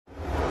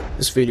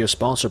This video is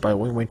sponsored by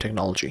Wing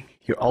Technology,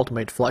 your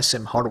ultimate flight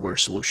sim hardware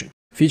solution,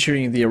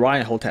 featuring the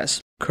Orion hull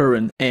test,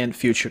 current and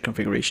future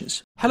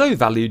configurations. Hello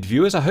valued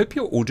viewers, I hope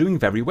you're all doing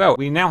very well.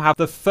 We now have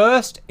the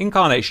first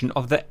incarnation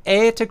of the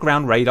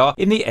air-to-ground radar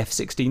in the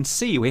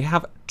F-16C. We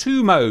have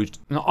two modes.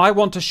 Now I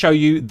want to show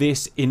you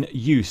this in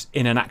use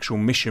in an actual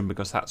mission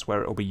because that's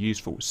where it will be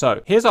useful.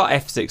 So here's our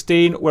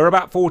F-16. We're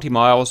about 40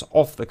 miles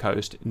off the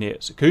coast near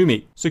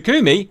Sukhumi.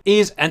 Sukhumi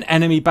is an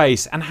enemy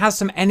base and has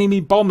some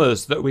enemy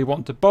bombers that we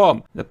want to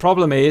bomb. The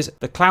problem is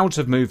the clouds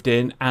have moved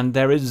in and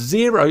there is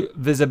zero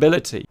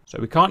visibility. So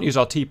we can't use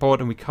our T-pod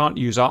and we can't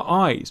use our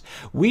eyes.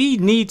 We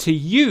need to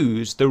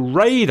use the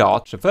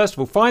radar to first of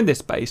all find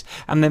this base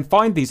and then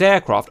find these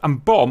aircraft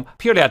and bomb.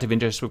 Purely out of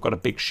interest, we've got a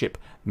big ship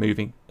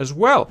moving as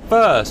well.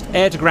 First,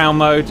 air-to-ground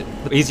mode,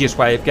 the easiest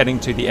way of getting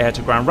to the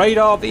air-to-ground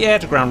radar. The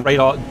air-to-ground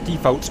radar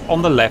defaults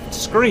on the left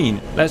screen.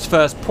 Let's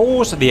first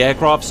pause the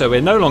aircraft so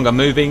we're no longer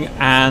moving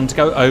and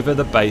go over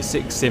the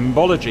basic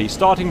symbology,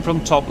 starting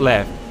from top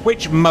left.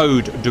 Which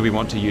mode do we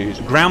want to use?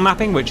 Ground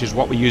mapping, which is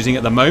what we're using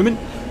at the moment.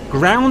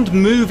 Ground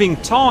moving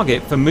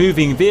target for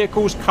moving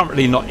vehicles,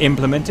 currently not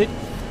implemented.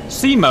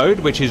 Sea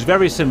mode, which is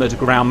very similar to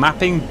ground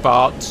mapping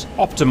but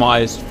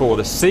optimized for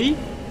the sea.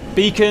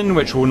 Beacon,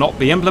 which will not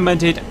be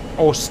implemented,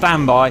 or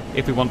standby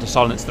if we want to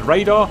silence the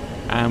radar,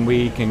 and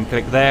we can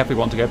click there if we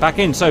want to go back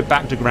in. So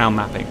back to ground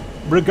mapping.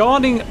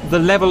 Regarding the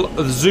level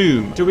of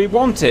zoom, do we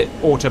want it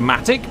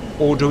automatic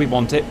or do we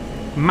want it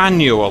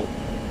manual?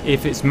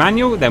 If it's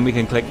manual, then we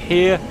can click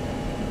here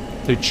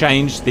to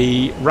change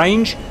the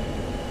range.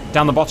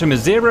 Down the bottom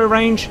is 0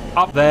 range,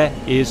 up there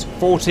is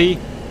 40,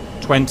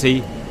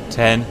 20,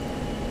 10,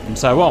 and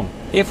so on.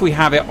 If we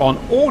have it on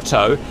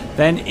auto,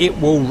 then it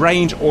will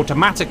range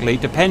automatically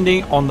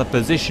depending on the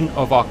position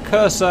of our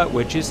cursor,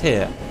 which is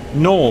here.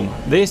 Norm.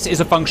 This is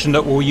a function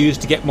that we'll use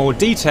to get more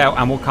detail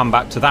and we'll come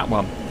back to that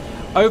one.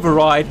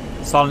 Override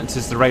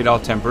silences the radar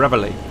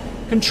temporarily.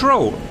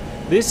 Control.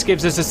 This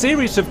gives us a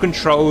series of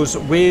controls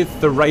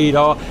with the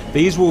radar.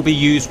 These will be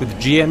used with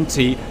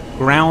GMT,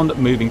 ground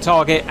moving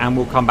target, and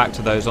we'll come back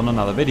to those on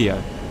another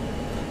video.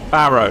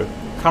 Barrow.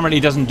 Currently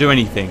doesn't do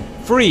anything.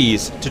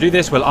 Freeze. To do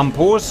this, we'll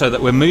unpause so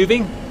that we're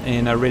moving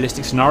in a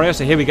realistic scenario.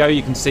 So here we go,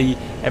 you can see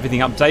everything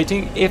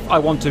updating. If I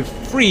want to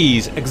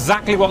freeze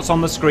exactly what's on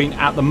the screen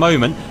at the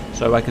moment,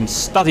 so I can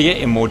study it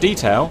in more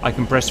detail, I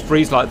can press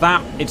freeze like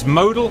that. It's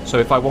modal, so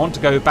if I want to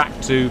go back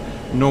to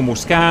normal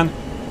scan,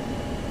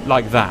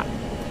 like that.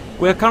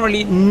 We're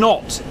currently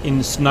not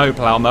in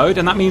snowplow mode,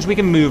 and that means we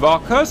can move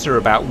our cursor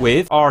about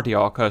with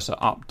RDR cursor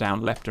up,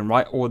 down, left and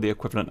right, or the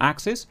equivalent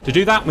axis. To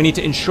do that, we need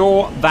to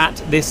ensure that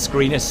this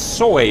screen is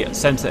SOI,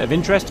 sensor of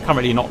interest,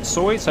 currently not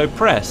SOI, so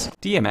press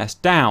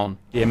DMS down.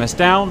 DMS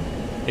down,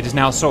 it is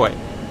now SOI.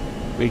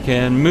 We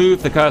can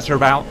move the cursor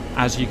about,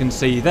 as you can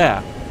see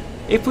there.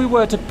 If we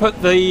were to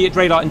put the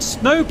radar in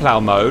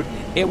snowplow mode,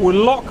 it will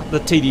lock the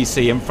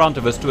TDC in front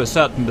of us to a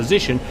certain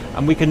position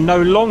and we can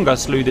no longer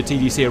slew the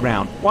TDC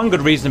around. One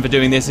good reason for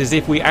doing this is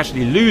if we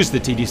actually lose the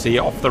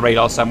TDC off the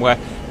radar somewhere,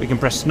 we can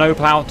press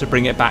snowplow to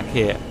bring it back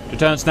here. To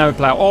turn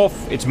snowplow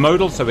off, it's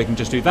modal, so we can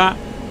just do that,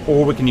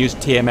 or we can use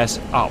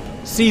TMS up.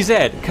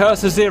 CZ,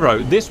 cursor 0.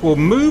 This will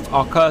move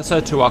our cursor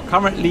to our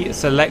currently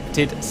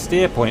selected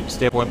steer point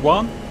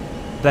 1.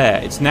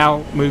 There, it's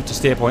now moved to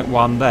steer point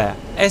 1 there.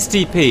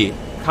 STP,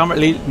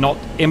 currently not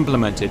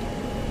implemented.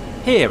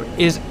 Here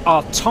is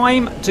our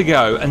time to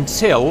go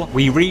until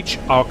we reach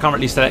our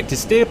currently selected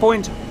steer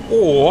point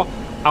or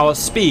our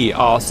SPI,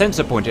 our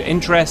sensor point of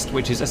interest,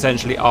 which is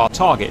essentially our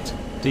target.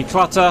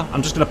 Declutter,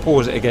 I'm just going to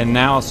pause it again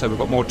now so we've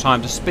got more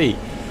time to SPI.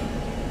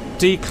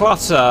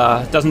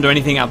 Declutter doesn't do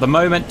anything at the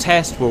moment.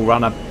 Test, we'll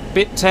run a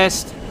bit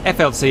test.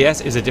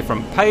 FLCS is a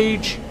different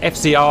page.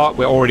 FCR,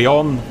 we're already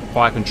on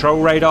via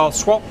control radar.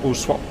 Swap, we'll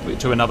swap it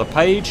to another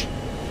page.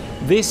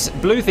 This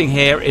blue thing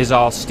here is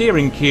our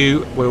steering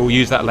cue. We'll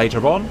use that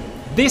later on.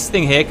 This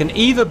thing here can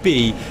either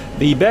be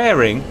the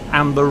bearing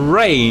and the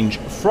range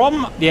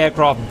from the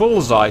aircraft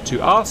bullseye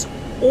to us,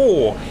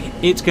 or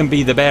it can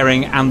be the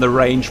bearing and the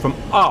range from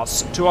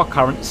us to our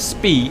current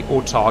SPI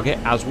or target,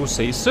 as we'll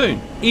see soon.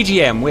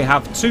 EGM, we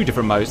have two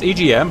different modes,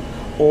 EGM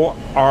or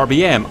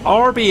RBM.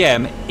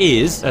 RBM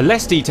is a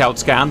less detailed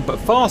scan but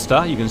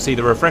faster. You can see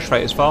the refresh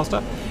rate is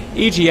faster.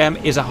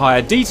 EGM is a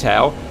higher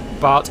detail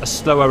but a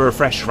slower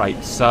refresh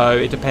rate, so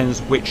it depends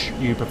which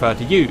you prefer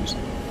to use.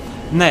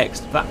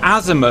 Next, the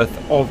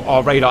azimuth of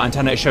our radar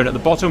antenna is shown at the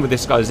bottom with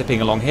this guy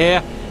zipping along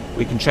here.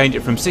 We can change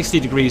it from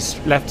 60 degrees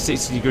left to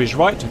 60 degrees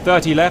right to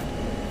 30 left,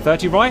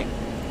 30 right,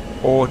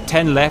 or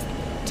 10 left,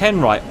 10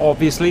 right.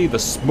 Obviously, the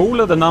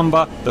smaller the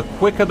number, the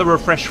quicker the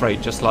refresh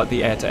rate, just like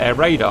the air-to-air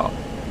radar.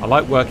 I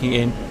like working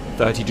in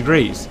 30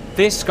 degrees.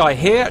 This guy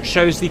here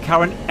shows the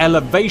current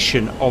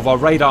elevation of our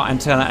radar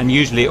antenna, and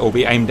usually it will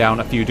be aimed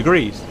down a few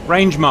degrees.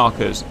 Range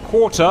markers,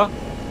 quarter,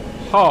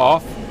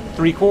 half,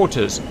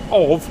 3/4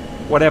 of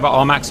whatever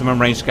our maximum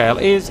range scale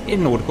is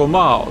in nautical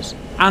miles.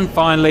 And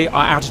finally,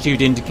 our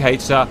altitude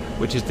indicator,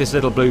 which is this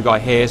little blue guy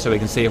here, so we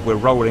can see if we're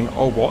rolling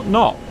or what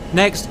not.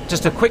 Next,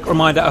 just a quick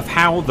reminder of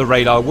how the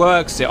radar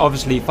works. It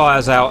obviously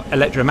fires out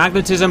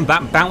electromagnetism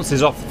that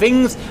bounces off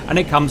things and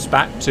it comes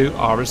back to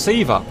our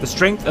receiver. The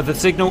strength of the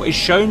signal is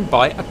shown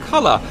by a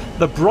colour.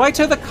 The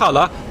brighter the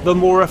colour, the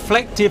more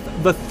reflective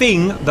the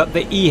thing that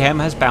the EM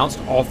has bounced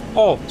off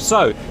of.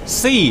 So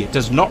C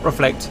does not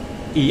reflect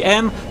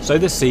EM, so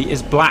the C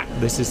is black.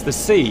 This is the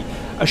C.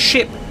 A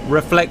ship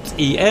reflects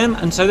EM,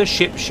 and so the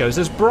ship shows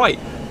as bright.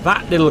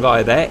 That little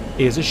guy there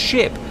is a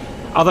ship.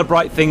 Other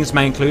bright things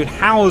may include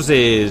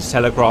houses,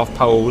 telegraph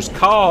poles,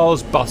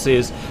 cars,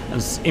 buses,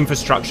 and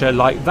infrastructure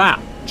like that.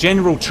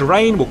 General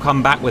terrain will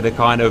come back with a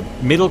kind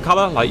of middle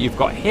colour like you've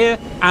got here,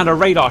 and a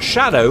radar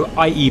shadow,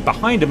 i.e.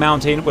 behind a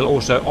mountain, will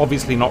also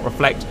obviously not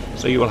reflect,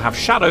 so you will have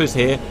shadows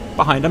here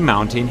behind a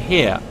mountain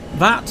here.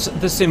 That's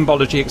the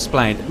symbology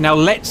explained. Now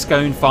let's go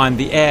and find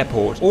the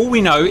airport. All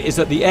we know is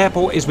that the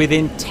airport is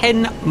within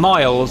 10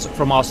 miles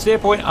from our steer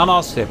point, and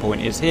our steer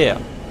point is here.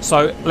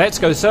 So let's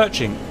go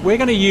searching. We're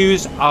going to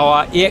use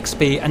our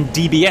EXP and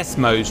DBS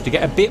modes to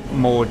get a bit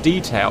more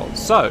detail.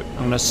 So I'm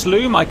going to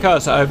slew my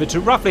cursor over to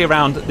roughly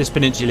around this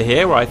peninsula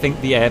here where I think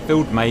the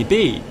airfield may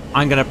be.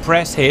 I'm going to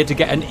press here to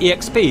get an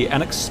EXP,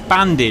 an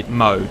expanded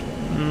mode.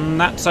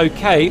 That's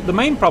okay. The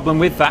main problem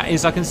with that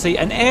is I can see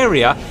an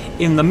area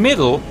in the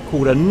middle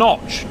called a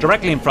notch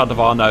directly in front of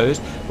our nose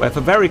where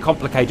for very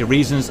complicated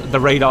reasons the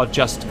radar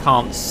just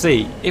can't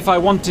see. If I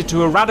wanted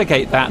to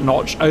eradicate that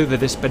notch over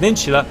this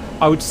peninsula,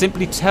 I would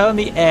simply turn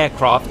the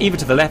aircraft either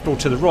to the left or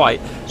to the right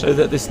so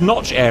that this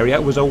notch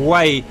area was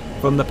away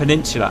from the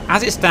peninsula.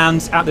 As it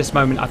stands at this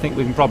moment, I think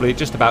we can probably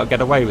just about get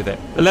away with it.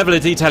 The level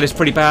of detail is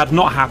pretty bad,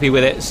 not happy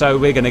with it, so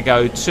we're going to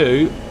go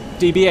to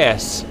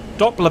DBS.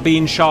 Doppler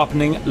beam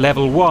sharpening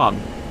level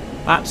 1.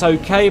 That's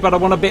okay, but I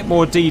want a bit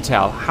more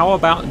detail. How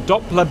about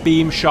Doppler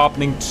beam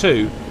sharpening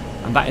 2?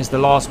 And that is the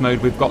last mode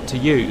we've got to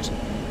use.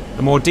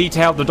 The more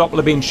detailed the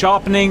Doppler beam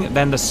sharpening,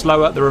 then the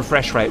slower the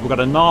refresh rate. We've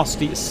got a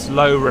nasty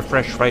slow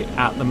refresh rate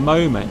at the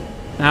moment.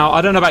 Now,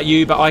 I don't know about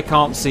you, but I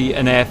can't see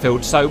an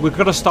airfield, so we've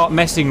got to start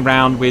messing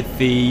around with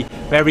the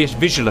various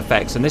visual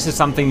effects, and this is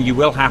something you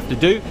will have to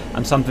do,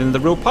 and something the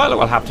real pilot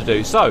will have to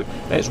do. So,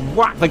 let's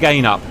whack the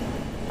gain up.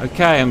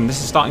 Okay, and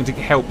this is starting to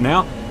help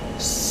now.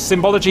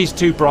 Symbology is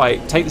too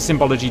bright. Take the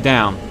symbology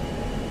down.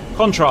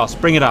 Contrast,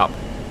 bring it up.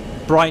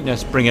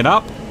 Brightness, bring it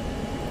up.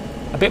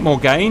 A bit more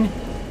gain.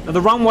 Now,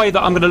 the runway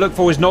that I'm going to look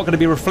for is not going to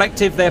be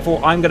reflective,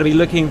 therefore I'm going to be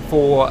looking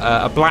for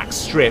a black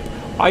strip.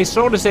 I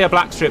sort of see a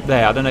black strip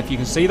there. I don't know if you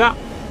can see that.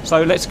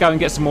 So let's go and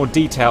get some more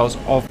details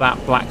of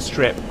that black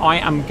strip. I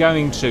am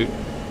going to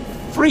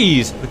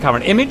freeze the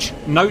current image.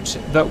 Note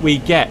that we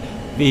get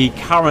the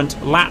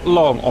current lat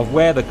long of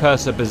where the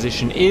cursor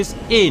position is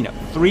in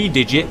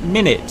 3-digit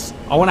minutes.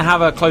 I want to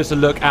have a closer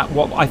look at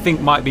what I think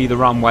might be the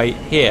runway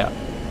here.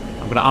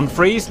 I'm going to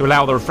unfreeze to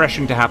allow the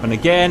refreshing to happen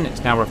again.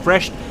 It's now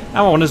refreshed.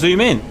 Now I want to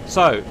zoom in.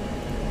 So,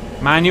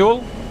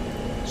 manual,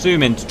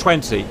 zoom in to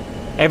 20.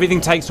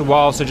 Everything takes a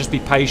while, so just be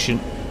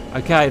patient.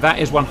 Okay, that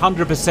is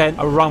 100%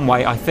 a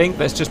runway, I think.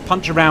 Let's just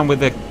punch around with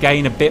the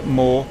gain a bit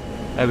more.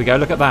 There we go,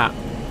 look at that.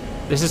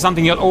 This is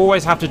something you'll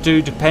always have to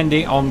do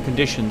depending on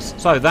conditions.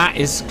 So that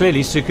is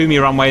clearly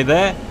Sukumi runway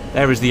there.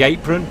 There is the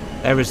apron.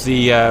 There is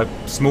the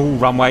small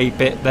runway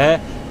bit there.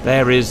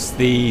 There is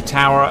the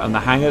tower and the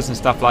hangars and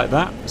stuff like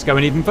that. Let's go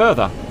in even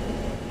further.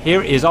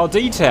 Here is our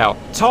detail.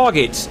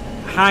 Targets,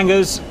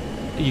 hangars,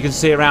 you can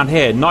see around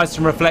here, nice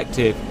and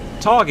reflective.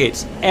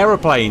 Targets,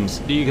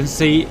 aeroplanes, you can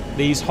see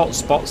these hot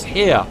spots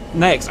here.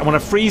 Next, I want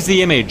to freeze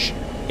the image.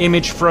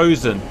 Image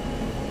frozen.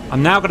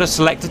 I'm now going to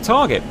select a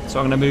target. So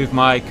I'm going to move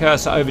my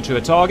cursor over to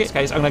a target. In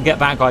this case, I'm going to get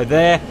that guy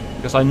there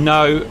because I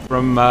know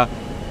from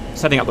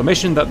setting up the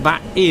mission that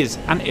that is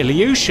an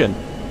Ilyushin.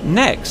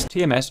 Next,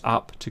 TMS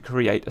up to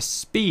create a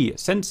SPI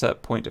sensor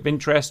point of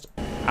interest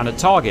and a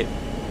target.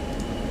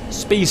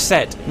 SPI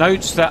set.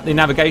 Note that the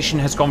navigation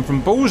has gone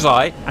from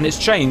bullseye and it's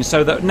changed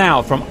so that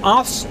now from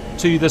us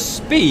to the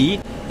SPI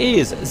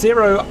is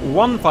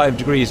 015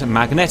 degrees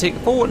magnetic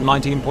for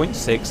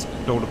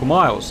 19.6 nautical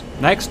miles.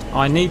 Next,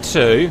 I need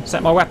to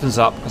set my weapons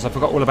up because I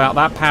forgot all about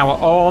that. Power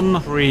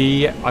on,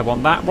 3, I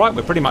want that. Right,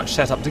 we're pretty much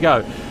set up to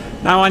go.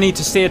 Now I need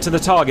to steer to the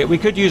target. We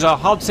could use our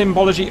HUD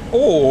symbology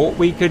or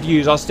we could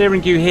use our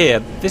steering cue here.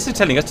 This is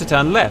telling us to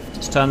turn left.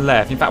 Let's turn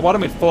left. In fact, why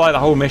don't we fly the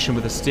whole mission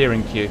with a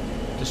steering cue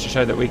just to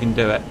show that we can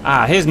do it.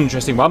 Here's an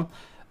interesting one.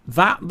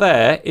 That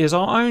there is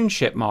our own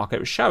ship marker.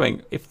 It's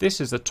showing if this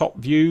is the top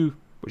view,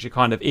 which it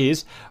kind of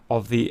is,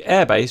 of the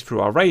airbase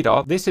through our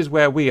radar, this is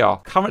where we are.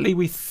 Currently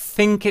we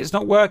think it's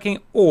not working,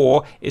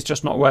 or it's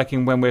just not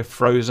working when we're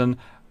frozen.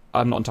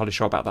 I'm not entirely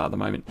sure about that at the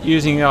moment.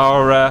 Using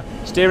our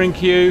steering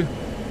cue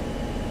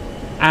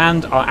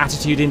and our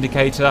attitude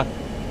indicator,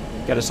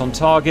 get us on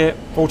target,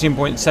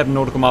 14.7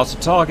 nautical miles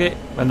to target.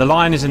 When the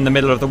line is in the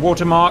middle of the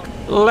watermark,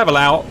 level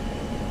out,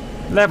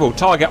 level,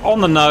 target on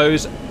the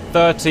nose,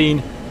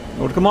 13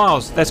 nautical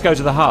miles. Let's go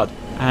to the HUD.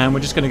 And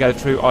we're just going to go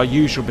through our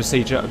usual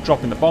procedure of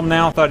dropping the bomb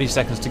now. 30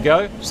 seconds to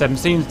go,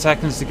 17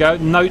 seconds to go.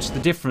 Note the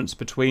difference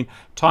between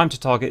time to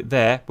target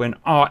there, when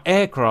our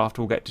aircraft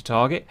will get to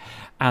target,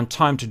 and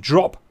time to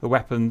drop the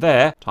weapon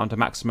there, time to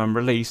maximum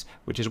release,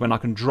 which is when I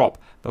can drop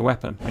the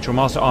weapon. Make sure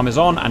master arm is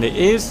on, and it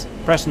is.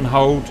 Press and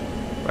hold,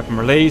 weapon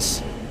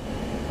release.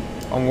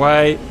 On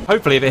way.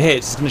 Hopefully if it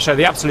hits, it's going to show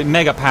the absolute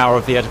mega power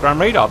of the air-to-ground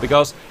radar,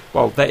 because,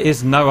 well, there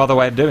is no other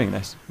way of doing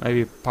this.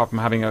 Maybe apart from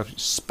having a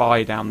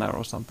spy down there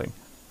or something.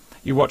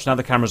 You watch now,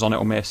 the camera's on,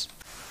 it'll miss.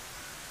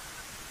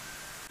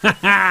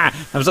 Haha!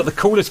 That was like the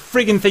coolest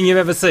friggin' thing you've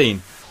ever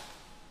seen.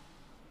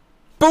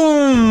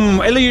 Boom!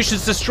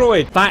 Illusion's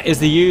destroyed. That is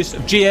the use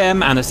of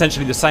GM, and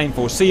essentially the same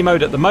for C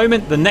mode at the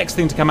moment. The next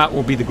thing to come out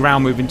will be the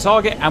ground moving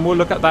target, and we'll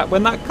look at that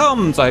when that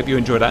comes. I hope you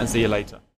enjoyed that, and see you later.